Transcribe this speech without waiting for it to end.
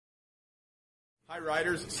Hi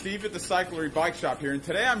riders, Steve at the Cyclery Bike Shop here, and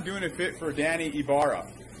today I'm doing a fit for Danny Ibarra.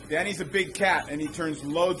 Danny's a big cat and he turns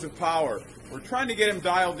loads of power. We're trying to get him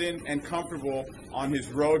dialed in and comfortable on his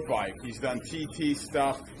road bike. He's done TT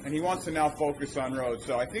stuff and he wants to now focus on road.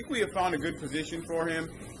 So I think we have found a good position for him.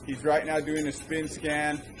 He's right now doing a spin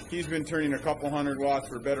scan. He's been turning a couple 100 watts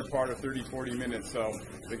for a better part of 30-40 minutes. So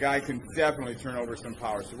the guy can definitely turn over some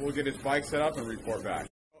power. So we'll get his bike set up and report back.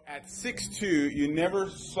 At 6'2", you never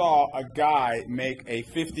saw a guy make a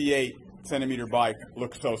 58 centimeter bike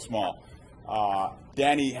look so small.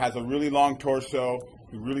 Danny has a really long torso.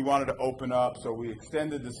 We really wanted to open up, so we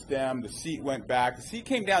extended the stem. The seat went back. The seat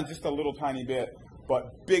came down just a little tiny bit,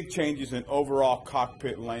 but big changes in overall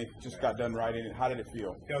cockpit length. Just got done riding it. How did it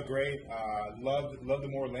feel? Felt great. Loved the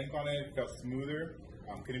more length on it. Felt smoother.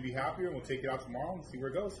 Couldn't be happier. We'll take it out tomorrow and see where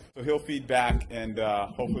it goes. So he'll feed back, and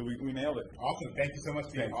hopefully we nailed it. Awesome. Thank you so much,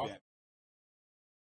 Steve. Awesome.